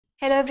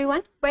Hello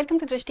everyone, welcome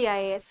to Drishti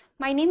IAS.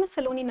 My name is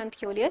Saloni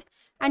Nantholiar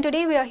and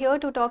today we are here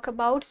to talk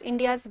about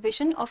India's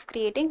vision of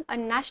creating a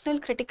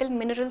national critical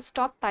mineral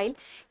stockpile,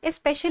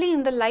 especially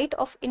in the light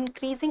of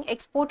increasing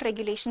export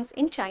regulations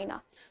in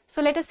China.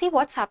 So let us see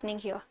what's happening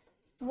here.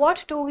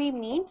 What do we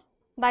mean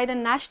by the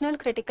National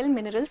Critical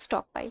Mineral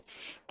Stockpile?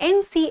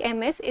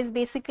 NCMS is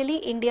basically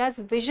India's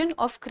vision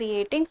of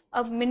creating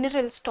a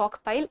mineral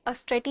stockpile, a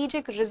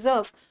strategic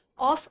reserve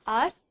of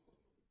our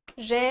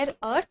rare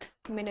earth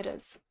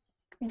minerals,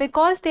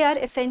 because they are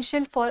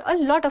essential for a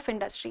lot of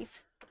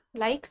industries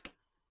like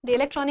the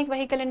electronic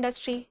vehicle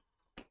industry,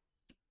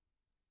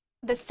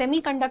 the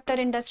semiconductor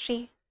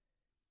industry,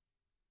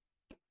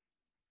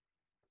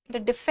 the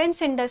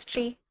defense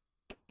industry.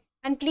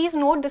 And please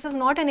note, this is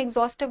not an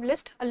exhaustive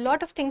list. A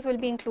lot of things will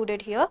be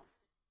included here.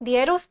 The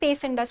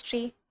aerospace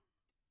industry,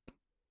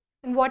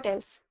 and what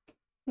else?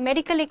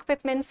 Medical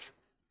equipments,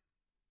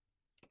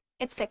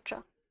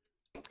 etc.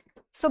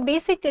 So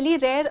basically,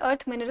 rare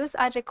earth minerals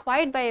are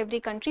required by every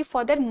country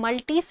for their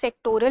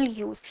multi-sectoral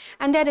use,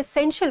 and they are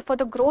essential for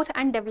the growth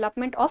and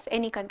development of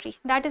any country.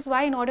 That is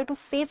why, in order to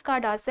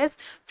safeguard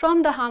ourselves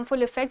from the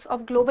harmful effects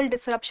of global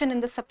disruption in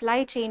the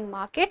supply chain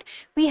market,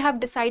 we have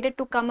decided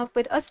to come up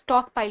with a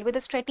stockpile, with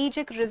a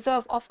strategic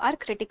reserve of our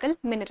critical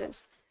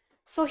minerals.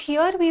 So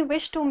here we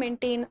wish to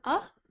maintain a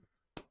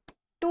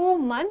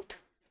 2-month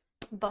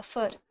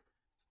buffer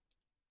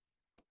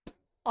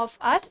of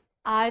our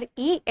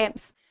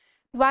REMs.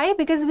 Why?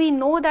 Because we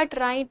know that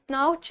right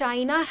now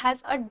China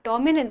has a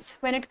dominance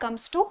when it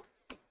comes to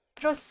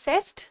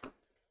processed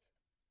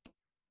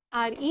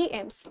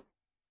REMs.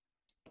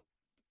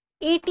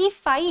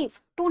 85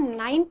 to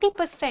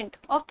 90%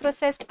 of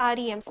processed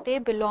REMs, they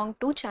belong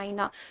to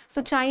China.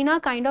 So China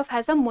kind of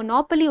has a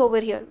monopoly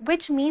over here,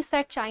 which means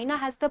that China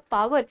has the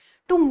power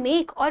to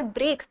make or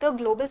break the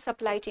global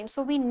supply chain.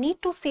 So we need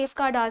to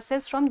safeguard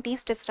ourselves from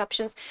these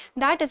disruptions.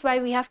 That is why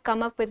we have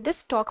come up with this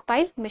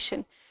stockpile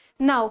mission.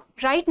 Now,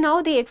 right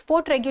now, the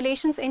export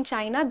regulations in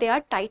China, they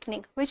are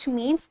tightening, which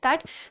means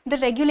that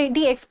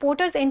the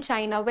exporters in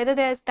China, whether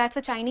that's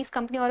a Chinese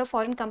company or a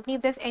foreign company,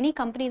 if there's any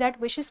company that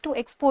wishes to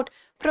export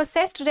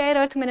processed rare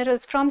earth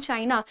minerals from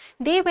China,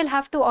 they will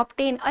have to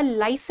obtain a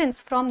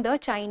license from the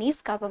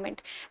Chinese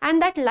government.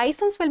 And that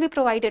license will be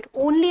provided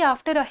only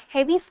after a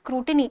heavy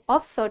scrutiny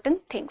of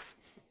certain things.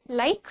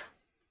 Like,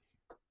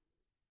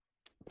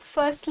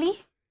 firstly,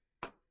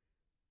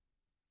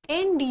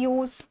 end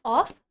use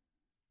of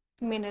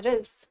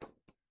minerals.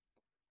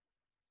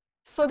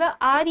 So the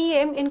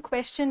REM in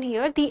question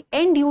here, the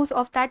end use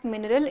of that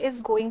mineral is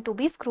going to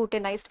be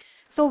scrutinized.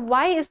 So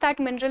why is that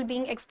mineral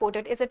being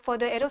exported? Is it for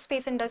the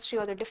aerospace industry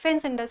or the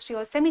defense industry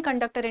or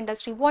semiconductor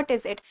industry? What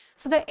is it?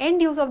 So the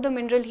end use of the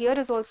mineral here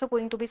is also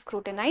going to be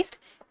scrutinized.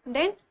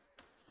 Then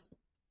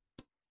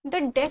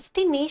the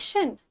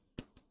destination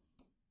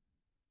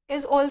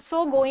is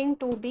also going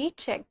to be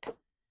checked.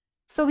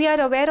 So we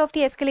are aware of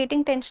the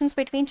escalating tensions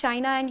between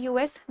China and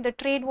US, the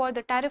trade war,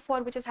 the tariff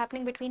war, which is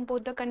happening between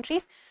both the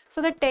countries.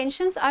 So the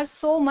tensions are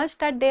so much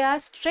that there are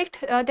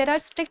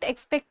strict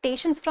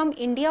expectations from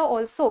India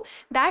also,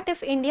 that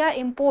if India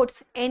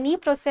imports any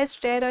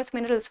processed rare earth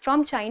minerals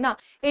from China,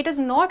 it is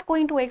not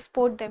going to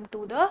export them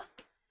to the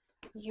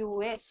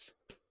US.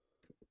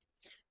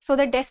 So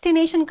the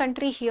destination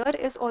country here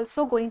is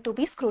also going to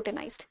be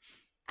scrutinized.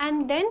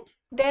 And then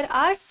there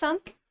are some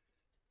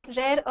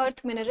rare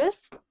earth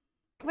minerals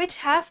which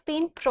have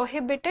been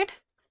prohibited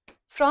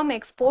from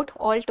export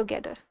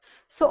altogether.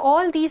 So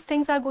all these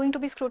things are going to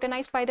be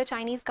scrutinized by the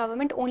Chinese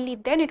government. Only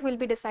then it will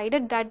be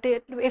decided that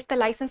if the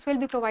license will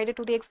be provided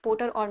to the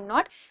exporter or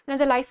not. And if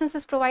the license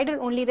is provided,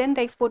 only then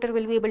the exporter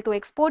will be able to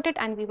export it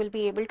and we will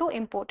be able to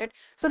import it.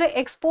 So the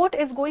export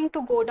is going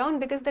to go down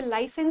because the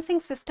licensing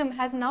system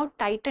has now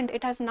tightened,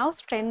 it has now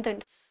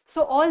strengthened.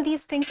 So all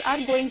these things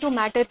are going to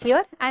matter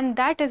here, and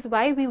that is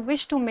why we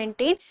wish to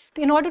maintain,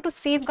 in order to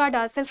safeguard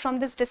ourselves from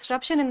this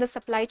disruption in the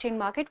supply chain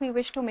market, we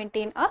wish to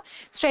maintain a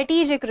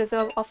strategic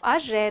reserve of our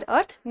rare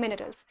earth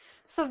minerals.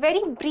 So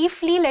very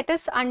briefly, let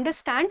us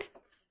understand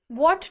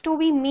what do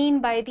we mean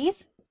by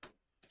these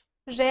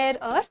rare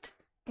earth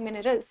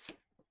minerals.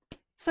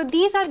 So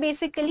these are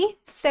basically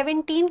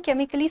 17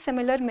 chemically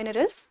similar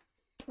minerals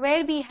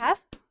where we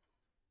have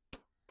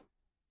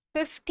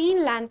 15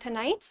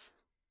 lanthanides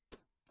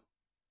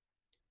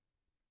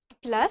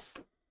plus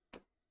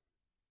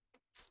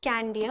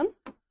scandium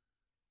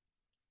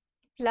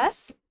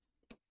plus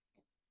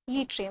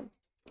yttrium.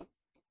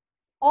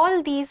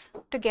 All these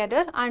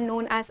together are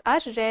known as our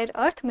rare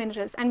earth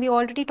minerals, and we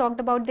already talked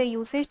about their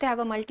usage. They have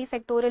a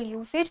multi-sectoral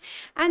usage,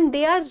 and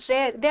they are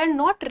rare. They are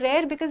not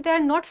rare because they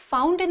are not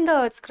found in the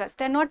Earth's crust.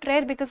 They are not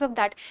rare because of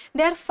that.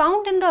 They are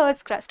found in the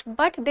Earth's crust,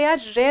 but they are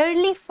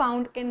rarely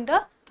found in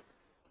the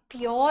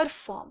pure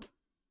form.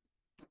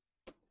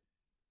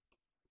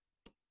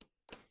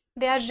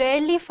 They are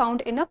rarely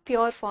found in a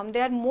pure form. They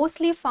are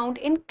mostly found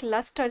in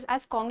clusters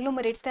as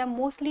conglomerates. They are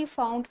mostly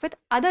found with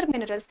other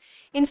minerals.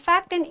 In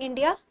fact, in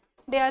India,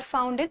 they are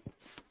found in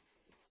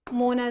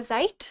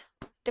monazite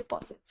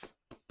deposits.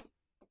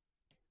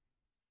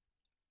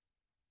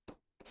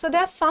 So they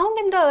are found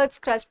in the Earth's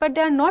crust, but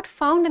they are not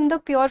found in the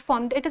pure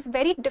form. It is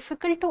very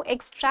difficult to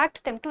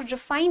extract them, to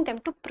refine them,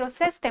 to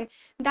process them.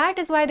 That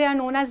is why they are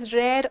known as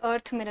rare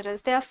earth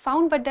minerals. They are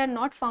found, but they are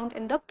not found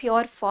in the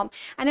pure form,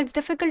 and it's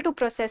difficult to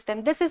process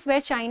them. This is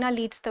where China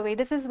leads the way.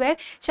 This is where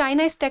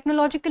China is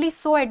technologically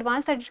so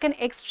advanced that it can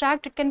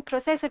extract, it can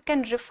process, it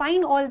can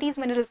refine all these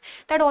minerals,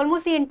 that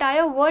almost the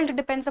entire world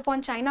depends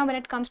upon China when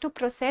it comes to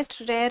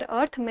processed rare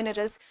earth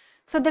minerals.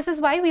 So this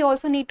is why we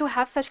also need to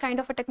have such kind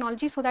of a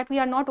technology, so that we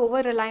are not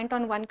over reliant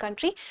on one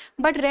country.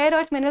 But rare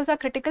earth minerals are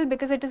critical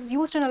because it is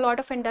used in a lot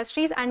of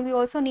industries, and we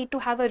also need to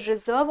have a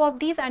reserve of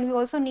these, and we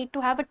also need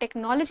to have a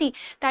technology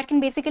that can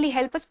basically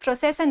help us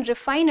process and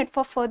refine it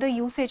for further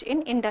usage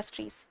in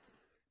industries.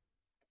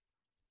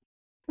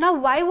 Now,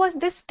 why was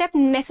this step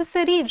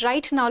necessary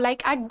right now,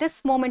 like at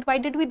this moment? Why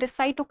did we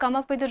decide to come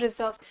up with a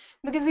reserve?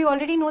 Because we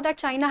already know that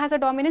China has a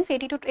dominance,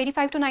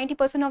 85 to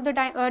 90% of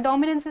the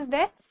dominance is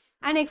there,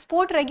 and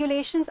export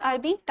regulations are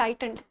being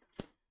tightened.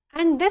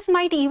 And this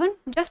might even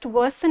just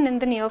worsen in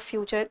the near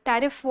future.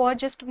 Tariff war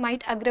just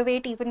might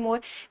aggravate even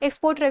more.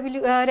 Export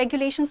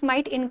regulations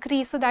might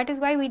increase. So that is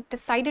why we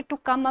decided to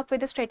come up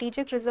with a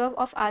strategic reserve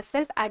of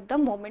ourselves at the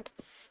moment.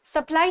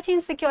 Supply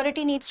chain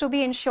security needs to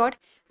be ensured.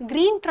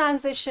 Green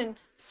transition.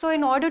 So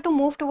in order to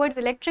move towards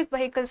electric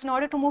vehicles, in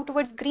order to move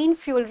towards green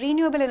fuel,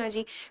 renewable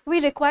energy,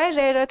 we require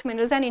rare earth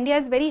minerals, and India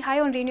is very high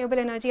on renewable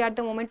energy at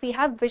the moment. We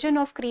have vision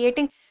of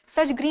creating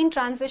such green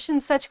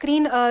transition, such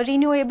green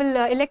renewable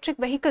electric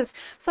vehicles.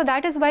 So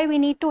that is why we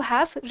need to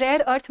have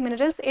rare earth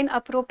minerals in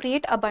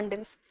appropriate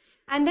abundance.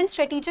 And then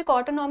strategic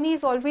autonomy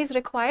is always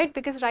required,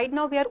 because right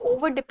now we are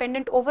over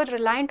dependent, over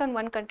reliant on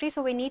one country.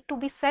 So we need to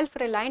be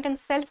self-reliant and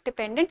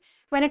self-dependent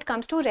when it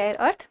comes to rare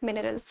earth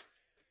minerals.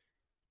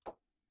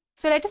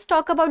 So let us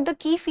talk about the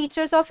key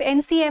features of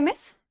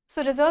NCMS.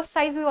 So reserve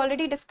size we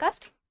already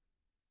discussed,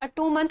 a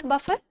 2-month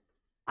buffer.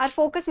 Our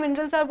focus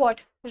minerals are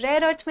what? Rare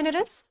earth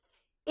minerals.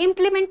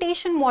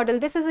 Implementation model,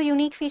 this is a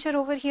unique feature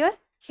over here.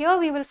 Here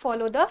we will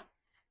follow the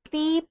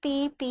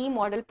PPP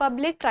model,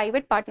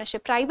 public-private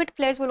partnership. Private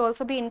players will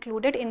also be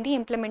included in the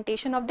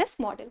implementation of this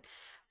model.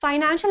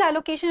 Financial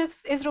allocation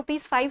is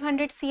rupees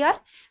 500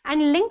 CR,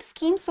 and linked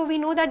schemes. So we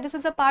know that this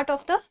is a part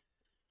of the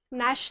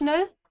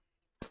National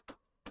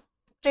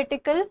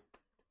Critical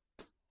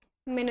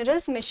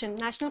Minerals Mission,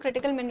 National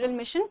Critical Mineral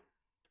Mission.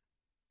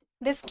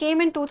 This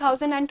came in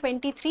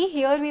 2023.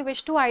 Here we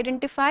wish to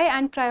identify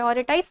and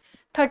prioritize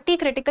 30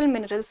 critical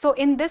minerals. So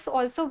in this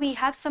also we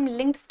have some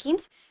linked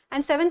schemes,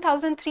 and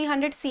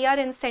 7,300 CR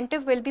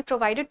incentive will be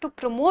provided to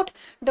promote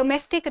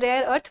domestic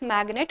rare earth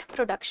magnet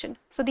production.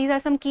 So these are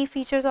some key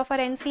features of our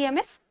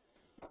NCMS.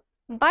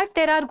 But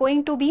there are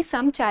going to be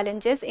some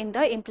challenges in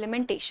the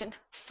implementation.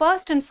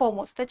 First and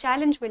foremost, the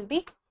challenge will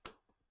be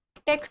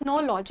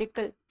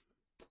technological.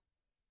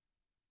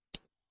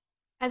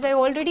 As I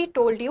already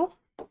told you,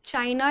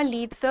 China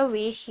leads the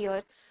way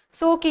here.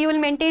 So, okay, you will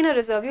maintain a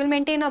reserve, you will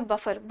maintain a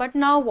buffer, but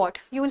now what?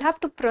 You will have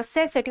to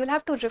process it, you will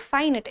have to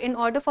refine it in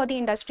order for the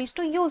industries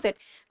to use it.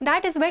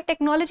 That is where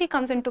technology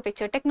comes into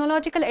picture.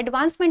 Technological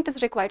advancement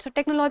is required. So,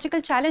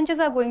 technological challenges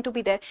are going to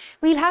be there.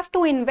 We will have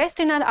to invest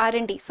in our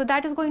R&D. So,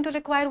 that is going to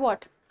require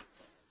what?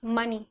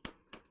 Money.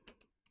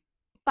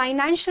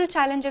 Financial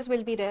challenges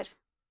will be there.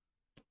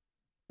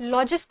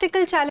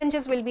 Logistical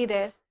challenges will be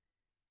there.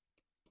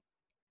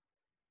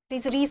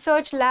 These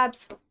research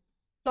labs,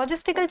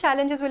 logistical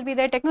challenges will be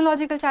there,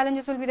 technological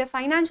challenges will be there,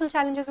 financial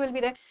challenges will be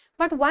there.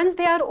 But once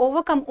they are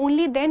overcome,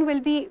 only then will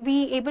we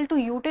be able to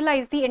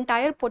utilize the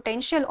entire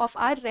potential of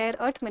our rare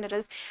earth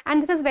minerals.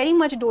 And this is very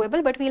much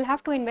doable, but we'll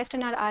have to invest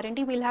in our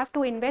R&D, we'll have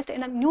to invest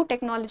in a new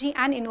technology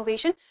and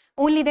innovation.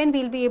 Only then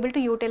we'll be able to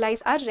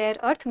utilize our rare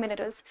earth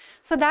minerals.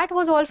 So that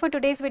was all for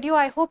today's video.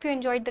 I hope you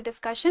enjoyed the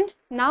discussion.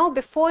 Now,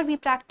 before we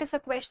practice a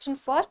question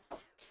for,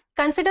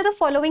 consider the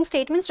following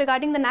statements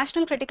regarding the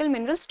National Critical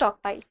Mineral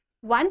Stockpile.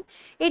 1.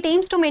 It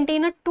aims to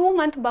maintain a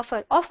 2-month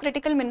buffer of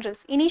critical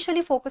minerals,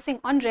 initially focusing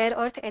on rare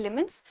earth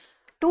elements.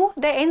 2.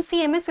 The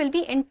NCMS will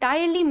be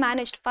entirely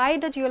managed by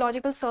the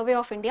Geological Survey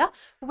of India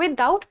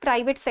without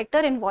private sector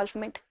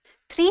involvement.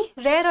 3.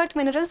 Rare earth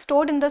minerals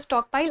stored in the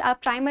stockpile are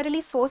primarily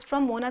sourced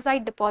from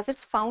monazite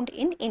deposits found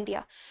in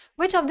India.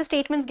 Which of the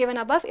statements given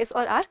above is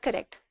or are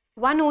correct?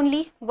 1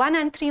 only, 1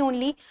 and 3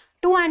 only,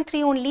 2 and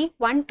 3 only,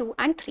 1, 2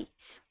 and 3.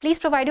 Please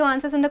provide your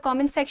answers in the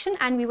comment section,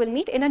 and we will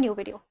meet in a new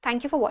video.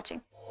 Thank you for watching.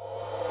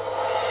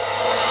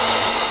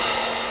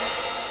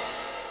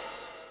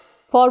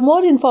 For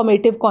more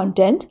informative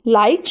content,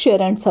 like,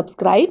 share and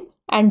subscribe,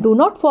 and do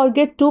not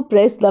forget to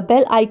press the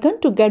bell icon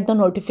to get the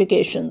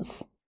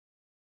notifications.